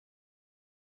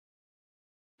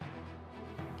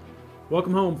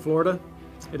Welcome home, Florida.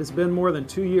 It has been more than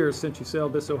 2 years since you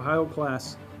sailed this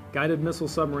Ohio-class guided missile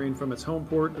submarine from its home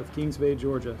port of Kings Bay,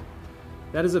 Georgia.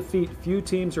 That is a feat few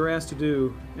teams are asked to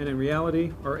do, and in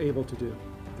reality are able to do.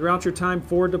 Throughout your time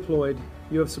forward deployed,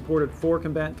 you have supported 4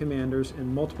 combatant commanders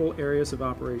in multiple areas of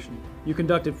operation. You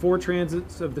conducted 4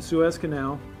 transits of the Suez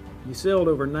Canal. You sailed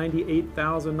over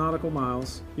 98,000 nautical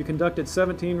miles. You conducted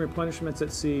 17 replenishments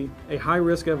at sea, a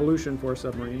high-risk evolution for a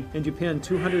submarine, and you penned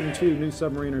 202 new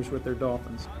submariners with their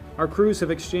Dolphins. Our crews have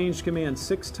exchanged command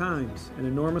 6 times, an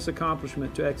enormous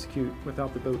accomplishment to execute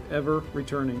without the boat ever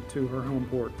returning to her home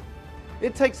port.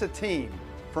 It takes a team,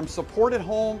 from support at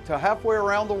home to halfway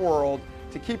around the world,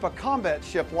 to keep a combat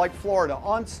ship like Florida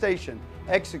on station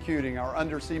executing our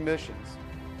undersea missions.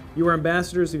 You were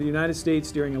ambassadors of the United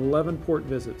States during 11 port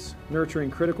visits,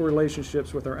 nurturing critical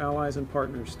relationships with our allies and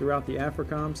partners throughout the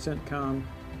AFRICOM, CENTCOM,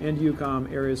 and EUCOM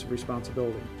areas of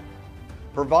responsibility.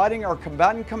 Providing our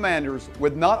combatant commanders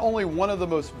with not only one of the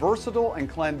most versatile and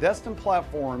clandestine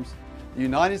platforms the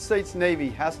United States Navy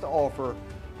has to offer,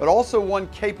 but also one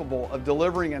capable of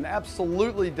delivering an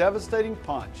absolutely devastating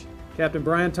punch. Captain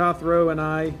Brian Tothrow and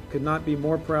I could not be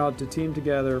more proud to team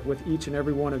together with each and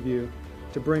every one of you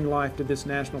to bring life to this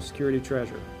national security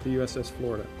treasure, the USS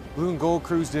Florida. Blue and Gold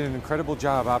crews did an incredible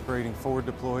job operating forward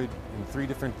deployed in 3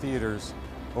 different theaters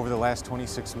over the last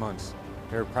 26 months.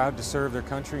 They are proud to serve their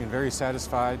country and very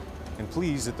satisfied and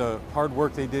pleased that the hard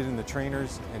work they did in the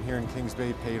trainers and here in Kings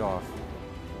Bay paid off.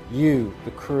 You,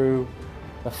 the crew,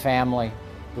 the family,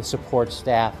 the support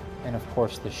staff, and of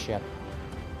course the ship.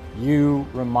 You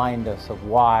remind us of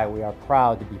why we are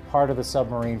proud to be part of the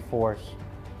submarine force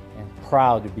and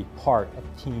proud to be part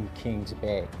of Team Kings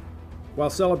Bay. While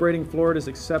celebrating Florida's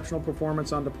exceptional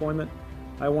performance on deployment,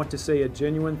 I want to say a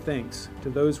genuine thanks to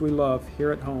those we love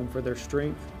here at home for their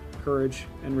strength, courage,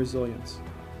 and resilience.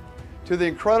 To the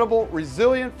incredible,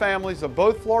 resilient families of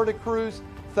both Florida crews,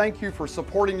 thank you for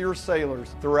supporting your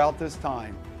sailors throughout this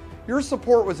time. Your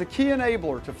support was a key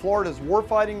enabler to Florida's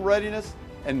warfighting readiness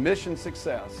and mission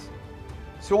success.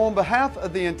 So on behalf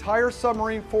of the entire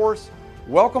submarine force,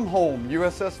 welcome home,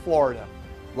 USS Florida.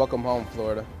 Welcome home,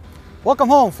 Florida. Welcome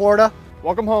home, Florida.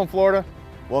 Welcome home, Florida.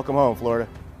 Welcome home, Florida.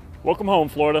 Welcome home,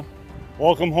 Florida.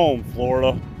 Welcome home,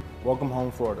 Florida. Welcome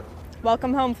home, Florida.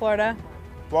 Welcome home, Florida.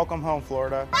 Welcome home,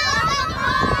 Florida.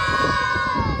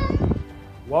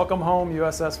 Welcome home,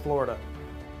 USS Florida.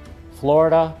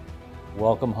 Florida,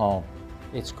 welcome home.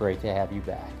 It's great to have you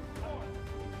back.